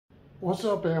What's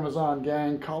up, Amazon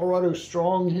gang? Colorado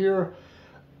Strong here.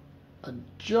 I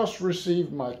just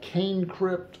received my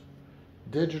Kainkript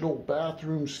digital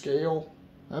bathroom scale.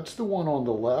 That's the one on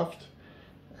the left,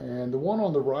 and the one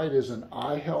on the right is an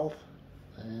eye health,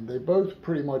 and they both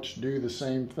pretty much do the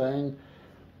same thing.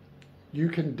 You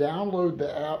can download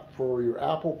the app for your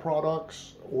Apple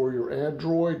products or your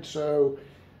Android. So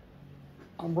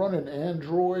I'm running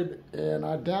Android, and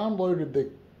I downloaded the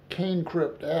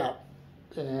Kainkript app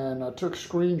and I took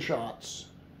screenshots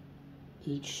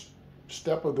each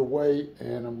step of the way,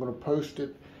 and I'm going to post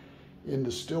it in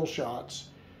the still shots.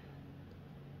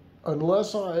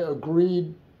 Unless I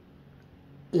agreed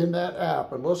in that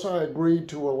app, unless I agreed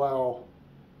to allow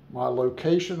my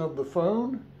location of the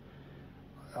phone,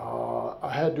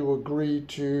 I had to agree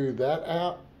to that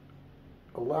app,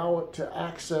 allow it to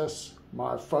access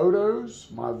my photos,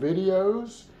 my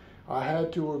videos. I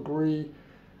had to agree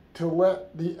to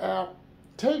let the app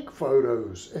take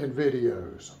photos and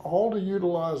videos, all to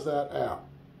utilize that app.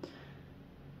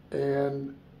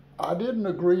 And I didn't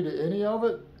agree to any of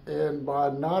it, and by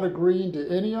not agreeing to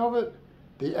any of it,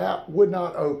 the app would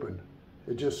not open.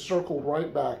 It just circled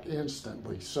right back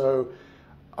instantly. So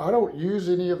I don't use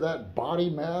any of that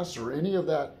body mess or any of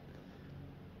that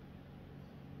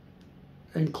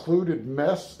included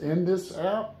mess in this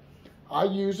app. I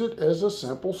use it as a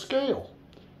simple scale.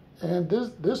 And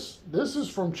this is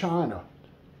from China.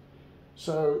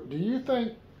 So do you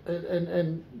think,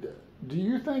 and do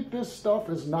you think this stuff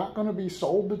is not going to be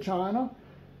sold to China?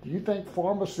 Do you think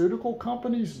pharmaceutical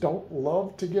companies don't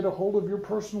love to get a hold of your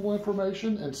personal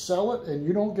information and sell it, and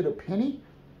you don't get a penny?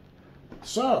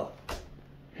 So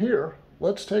here,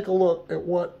 let's take a look at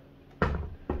what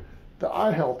the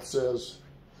eye health says.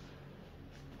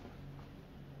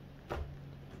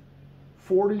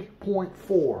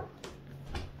 40.4.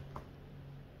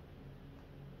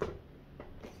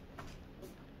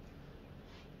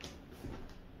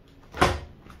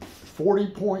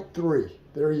 40.3.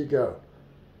 There you go.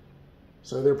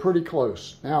 So they're pretty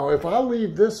close. Now, if I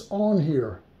leave this on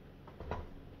here,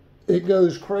 it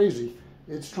goes crazy.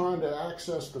 It's trying to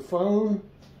access the phone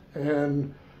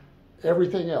and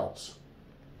everything else.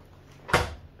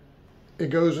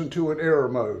 It goes into an error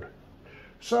mode.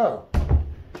 So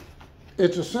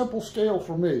it's a simple scale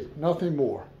for me, nothing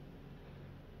more.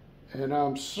 And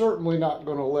I'm certainly not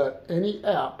going to let any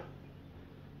app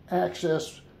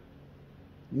access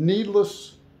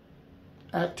needless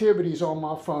activities on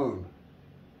my phone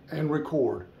and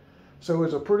record. So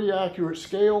it's a pretty accurate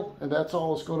scale, and that's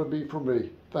all it's going to be for me.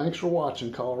 Thanks for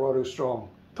watching, Colorado Strong.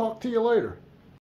 Talk to you later.